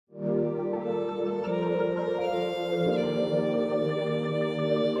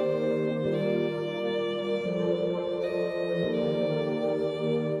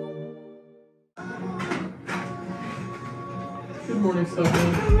morning,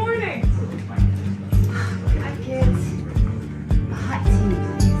 Stephanie. Good morning. Hi, kids. A hot tea,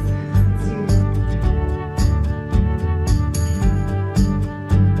 please.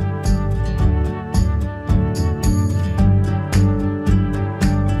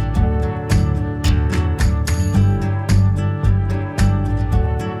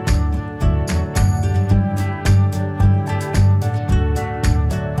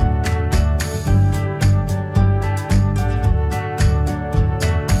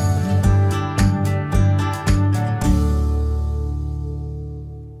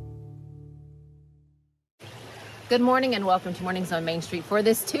 Good morning and welcome to Mornings on Main Street for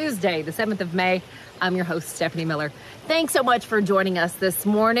this Tuesday, the 7th of May. I'm your host, Stefanie Miller. Thanks so much for joining us this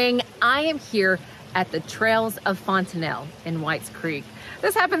morning. I am here at the Trails of Fontanelle in Whites Creek.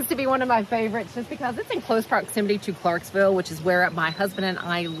 This happens to be one of my favorites just because it's in close proximity to Clarksville, which is where my husband and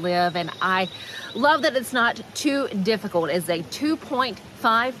I live. And I love that it's not too difficult. It's a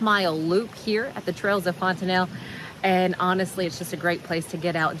 2.5-mile loop here at the Trails of Fontanelle. And honestly, it's just a great place to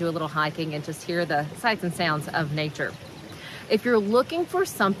get out, do a little hiking, and just hear the sights and sounds of nature. If you're looking for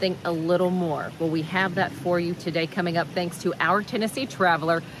something a little more, well, we have that for you today coming up thanks to our Tennessee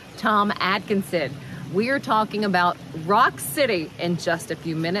Traveler, Tom Adkinson. We are talking about Rock City in just a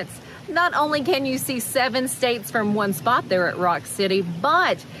few minutes. Not only can you see 7 states from one spot there at Rock City,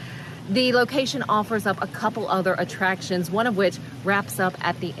 but the location offers up a couple other attractions, one of which wraps up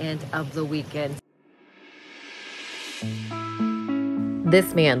at the end of the weekend.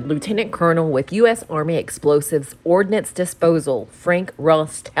 This man, Lieutenant Colonel with U.S. Army Explosives Ordnance Disposal, Frank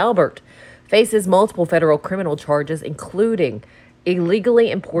Ross Talbert, faces multiple federal criminal charges, including illegally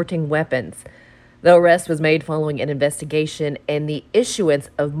importing weapons. The arrest was made following an investigation and the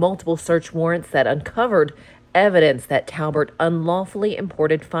issuance of multiple search warrants that uncovered evidence that Talbert unlawfully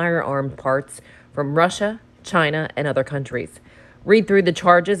imported firearm parts from Russia, China, and other countries. Read through the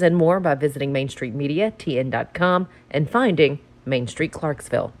charges and more by visiting MainStreetMedia, TN.com, and finding Main Street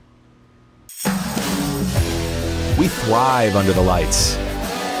Clarksville. We thrive under the lights.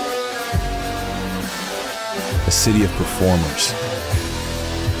 A city of performers,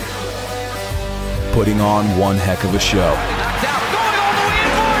 putting on one heck of a show.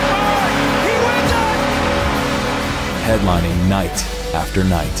 Headlining night after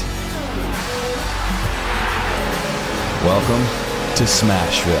night. Welcome to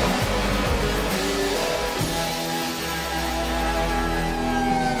Smashville.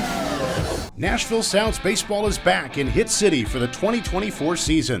 Nashville Sounds Baseball is back in Hit City for the 2024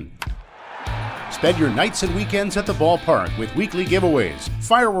 season. Spend your nights and weekends at the ballpark with weekly giveaways,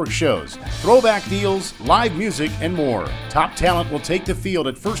 fireworks shows, throwback deals, live music, and more. Top talent will take the field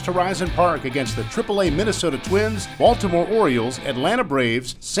at First Horizon Park against the AAA Minnesota Twins, Baltimore Orioles, Atlanta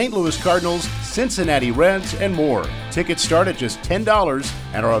Braves, St. Louis Cardinals, Cincinnati Reds, and more. Tickets start at just $10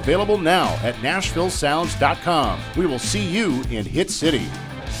 and are available now at NashvilleSounds.com. We will see you in Hit City.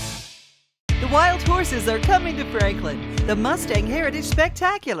 The wild horses are coming to Franklin. The Mustang Heritage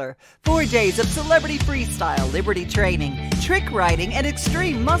Spectacular. 4 days of celebrity freestyle, liberty training, trick riding, and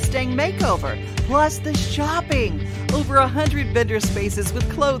extreme Mustang makeover. Plus the shopping. Over 100 vendor spaces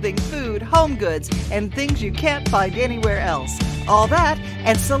with clothing, food, home goods, and things you can't find anywhere else. All that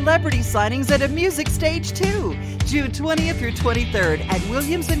and celebrity signings at a music stage too. June 20th through 23rd at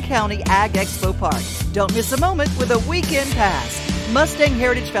Williamson County Ag Expo Park. Don't miss a moment with a weekend pass.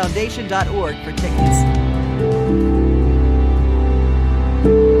 MustangHeritageFoundation.org for tickets.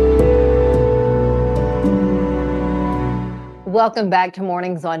 Welcome back to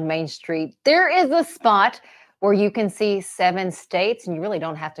Mornings on Main Street. There is a spot where you can see 7 states, and you really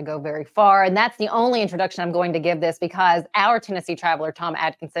don't have to go very far. And that's the only introduction I'm going to give this because our Tennessee Traveler, Tom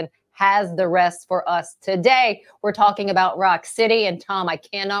Adkinson, has the rest for us today. We're talking about Rock City, and Tom, I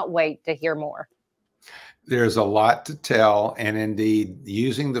cannot wait to hear more. There's a lot to tell, and indeed,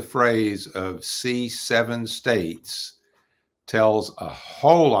 using the phrase of see 7 states tells a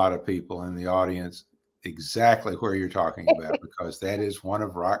whole lot of people in the audience exactly where you're talking about, because that is one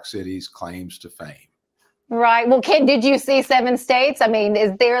of Rock City's claims to fame. Right. Well, Ken, did you see 7 states? I mean,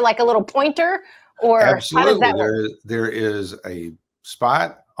 is there like a little pointer, or Absolutely. How does that work? There is a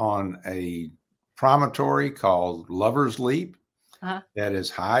spot on a promontory called Lover's Leap that is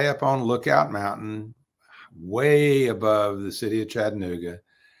high up on Lookout Mountain, way above the city of Chattanooga.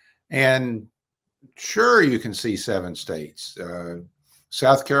 And sure, you can see 7 states.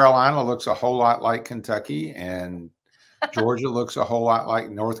 South Carolina looks a whole lot like Kentucky, and Georgia looks a whole lot like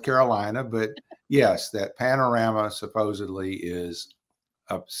North Carolina. But yes, that panorama supposedly is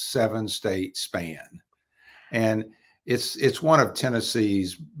a 7-state span. And it's one of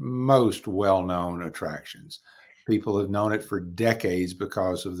Tennessee's most well-known attractions. People have known it for decades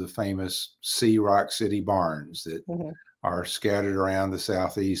because of the famous Sea Rock City barns that are scattered around the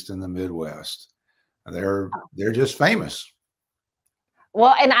Southeast and the Midwest. They're just famous.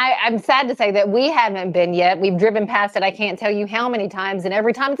 Well, and I'm sad to say that we haven't been yet. We've driven past it. I can't tell you how many times. And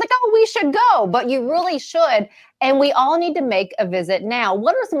every time it's like, oh, we should go. But you really should. And we all need to make a visit now.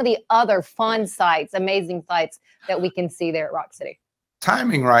 What are some of the other fun sites, amazing sites that we can see there at Rock City?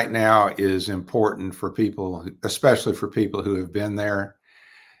 Timing right now is important for people, especially for people who have been there.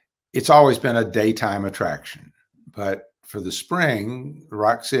 It's always been a daytime attraction. But for the spring,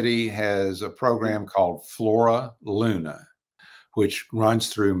 Rock City has a program called Flora Luna, which runs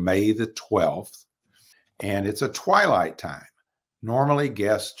through May the 12th, and it's a twilight time. Normally,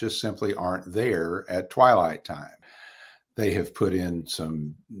 guests just simply aren't there at twilight time. They have put in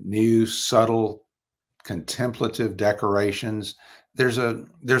some new, subtle, contemplative decorations. There's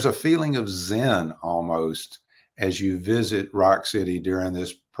a feeling of zen almost as you visit Rock City during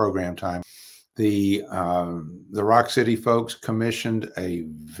this program time. The Rock City folks commissioned a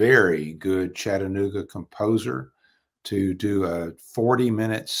very good Chattanooga composer to do a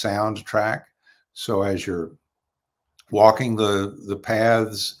 40-minute soundtrack. So as you're walking the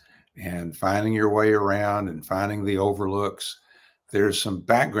paths and finding your way around and finding the overlooks, there's some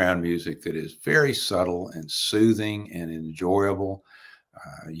background music that is very subtle and soothing and enjoyable.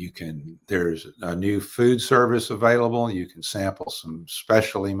 There's a new food service available. You can sample some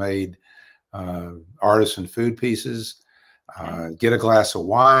specially made artisan food pieces, get a glass of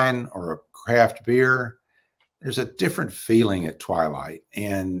wine or a craft beer. There's a different feeling at twilight,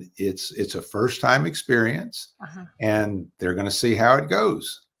 and it's a first-time experience, and they're going to see how it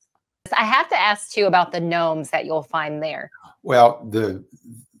goes. I have to ask too about the gnomes that you'll find there. Well,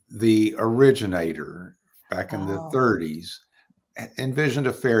 the originator back in the 30s envisioned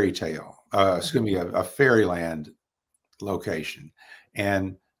a fairy tale, a fairyland location,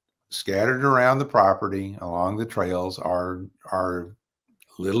 and scattered around the property along the trails are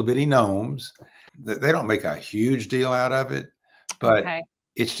little bitty gnomes. They don't make a huge deal out of it, but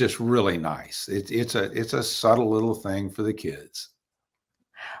it's just really nice. It's a subtle little thing for the kids.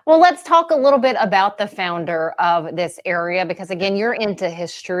 Well, let's talk a little bit about the founder of this area, because again, you're into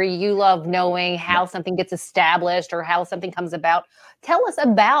history. You love knowing how something gets established or how something comes about. Tell us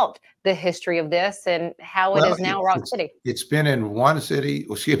about the history of this and how it is now Rock City. It's been in one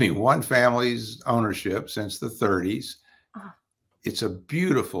family's ownership since the 30s. It's a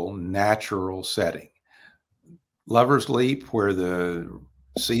beautiful natural setting. Lover's Leap, where the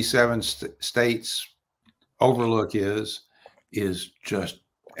C7 states overlook is just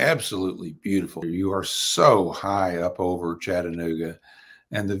absolutely beautiful. You are so high up over Chattanooga,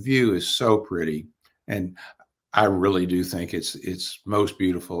 and the view is so pretty. And I really do think it's most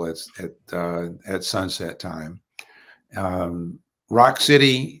beautiful at sunset time. Rock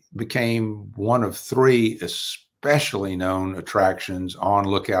City became one of 3 especially known attractions on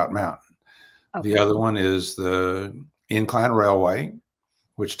Lookout Mountain. The other one is the Incline Railway,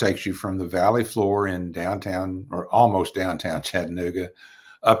 which takes you from the valley floor in downtown, or almost downtown Chattanooga,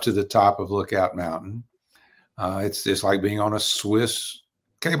 up to the top of Lookout Mountain. It's like being on a Swiss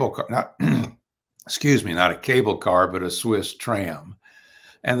cable car, not a cable car, but a Swiss tram.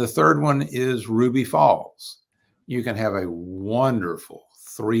 And the third one is Ruby Falls. You can have a wonderful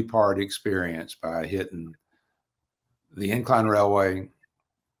 3-part experience by hitting the Incline Railway,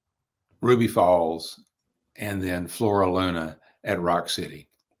 Ruby Falls, and then Flora Luna at Rock City.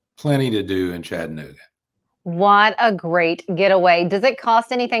 Plenty to do in Chattanooga. What a great getaway. Does it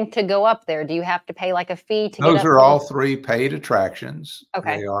cost anything to go up there? Do you have to pay like a fee to get up? Those are all 3 paid attractions.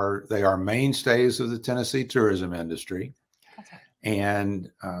 Okay. They are mainstays of the Tennessee tourism industry.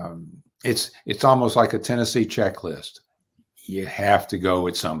 And it's almost like a Tennessee checklist. You have to go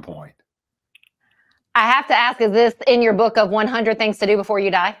at some point. I have to ask, is this in your book of 100 things to do before you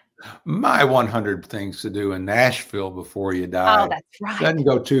die? My 100 things to do in Nashville before you die. Oh, that's right. Doesn't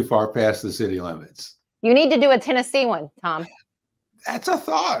go too far past the city limits. You need to do a Tennessee one, Tom. That's a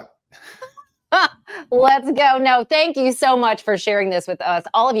thought. Let's go. No, thank you so much for sharing this with us.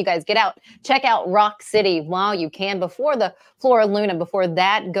 All of you guys, get out, check out Rock City while you can before the Flora Luna, before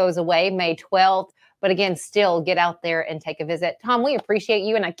that goes away, May 12th. But again, still get out there and take a visit. Tom, we appreciate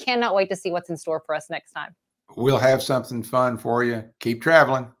you, and I cannot wait to see what's in store for us next time. We'll have something fun for you. Keep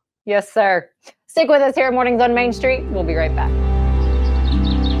traveling. Yes, sir. Stick with us here at Mornings on Main Street. We'll be right back.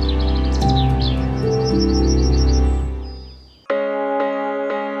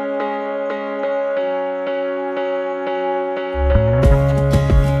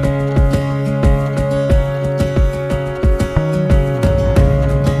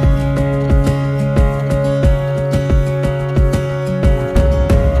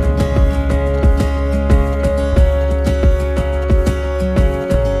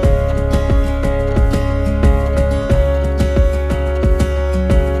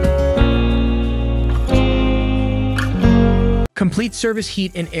 Complete Service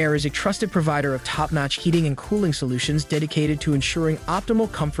Heat and Air is a trusted provider of top-notch heating and cooling solutions dedicated to ensuring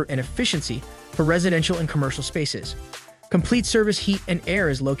optimal comfort and efficiency for residential and commercial spaces. Complete Service Heat and Air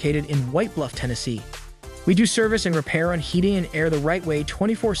is located in White Bluff, Tennessee. We do service and repair on heating and air the right way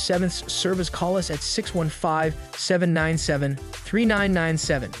 24/7 service. Call us at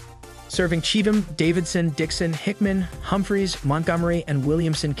 615-797-3997. Serving Cheatham, Davidson, Dixon, Hickman, Humphreys, Montgomery, and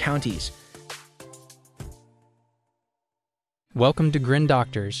Williamson counties. Welcome to Grin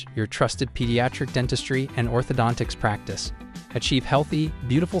Doctors, your trusted pediatric dentistry and orthodontics practice. Achieve healthy,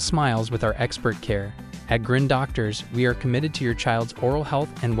 beautiful smiles with our expert care. At Grin Doctors, we are committed to your child's oral health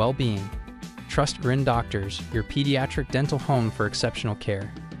and well-being. Trust Grin Doctors, your pediatric dental home for exceptional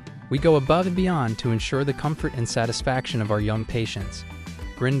care. We go above and beyond to ensure the comfort and satisfaction of our young patients.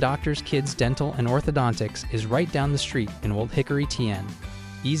 Grin Doctors Kids Dental and Orthodontics is right down the street in Old Hickory, TN.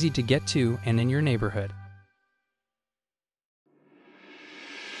 Easy to get to and in your neighborhood.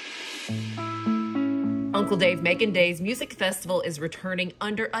 Uncle Dave Making Days Music Festival is returning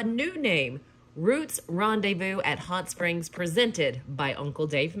under a new name, Roots Rendezvous at Hot Springs, presented by Uncle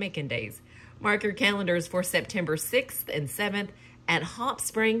Dave Making Days. Mark your calendars for September 6th and 7th at Hot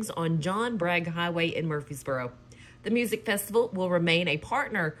Springs on John Bragg Highway in Murfreesboro. The music festival will remain a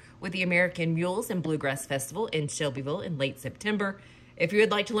partner with the American Mules and Bluegrass Festival in Shelbyville in late September. If you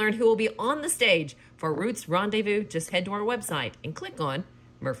would like to learn who will be on the stage for Roots Rendezvous, just head to our website and click on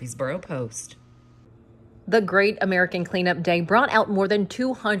Murfreesboro Post. The Great American Cleanup Day brought out more than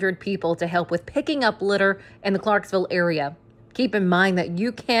 200 people to help with picking up litter in the Clarksville area. Keep in mind that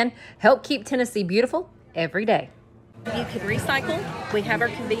you can help keep Tennessee beautiful every day. You can recycle. We have our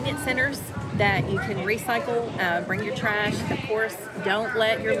convenience centers that you can recycle, bring your trash. Of course, don't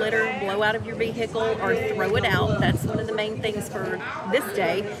let your litter blow out of your vehicle or throw it out. That's one of the main things for this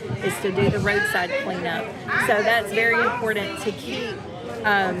day, is to do the roadside cleanup. So that's very important, to keep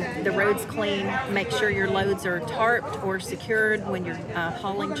the roads clean. Make sure your loads are tarped or secured when you're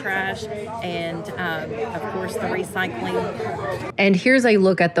hauling trash, and of course the recycling. And here's a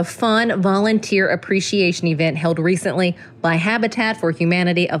look at the fun volunteer appreciation event held recently by Habitat for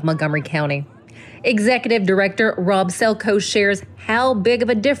Humanity of Montgomery County. Executive Director Rob Selko shares how big of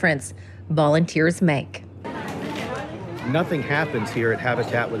a difference volunteers make. Nothing happens here at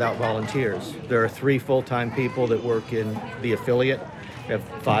Habitat without volunteers. There are 3 full-time people that work in the affiliate. We have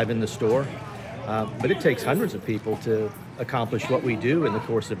 5 in the store, but it takes hundreds of people to accomplish what we do in the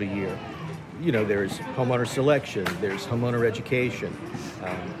course of a year. You know, there's homeowner selection, there's homeowner education,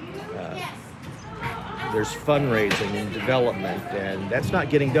 there's fundraising and development, and that's not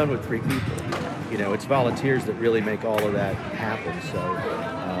getting done with 3 people. You know, it's volunteers that really make all of that happen. So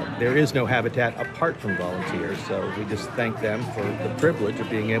there is no Habitat apart from volunteers, so we just thank them for the privilege of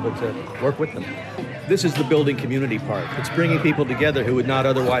being able to work with them. This is the building community part. It's bringing people together who would not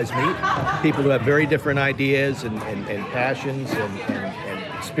otherwise meet, people who have very different ideas and passions and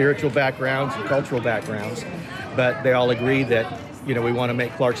spiritual backgrounds and cultural backgrounds, but they all agree that, you know, we want to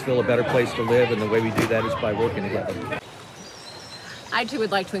make Clarksville a better place to live, and the way we do that is by working together. I too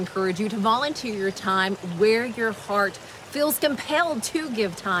would like to encourage you to volunteer your time where your heart feels compelled to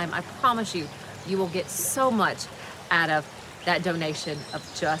give time. I promise you, you will get so much out of that donation of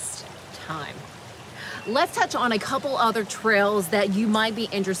just time. Let's touch on a couple other trails that you might be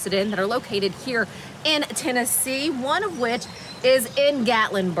interested in that are located here in Tennessee, one of which is in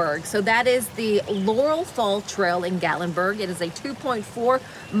Gatlinburg. So that is the Laurel Fall Trail in Gatlinburg. It is a 2.4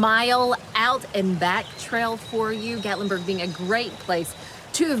 mile out and back trail for you. Gatlinburg being a great place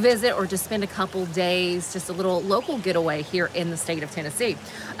to visit or to spend a couple days, just a little local getaway here in the state of Tennessee.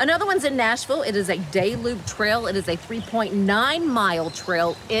 Another one's in Nashville. It is a day loop trail. It is a 3.9 mile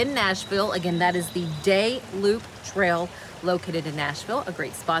trail in Nashville. Again, that is the day loop trail located in Nashville, a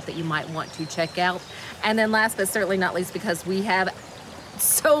great spot that you might want to check out. And then last but certainly not least, because we have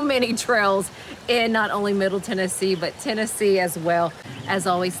so many trails in not only Middle Tennessee, but Tennessee as well. As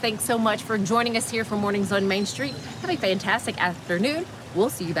always, thanks so much for joining us here for Mornings on Main Street. Have a fantastic afternoon. We'll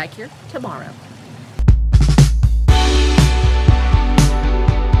see you back here tomorrow.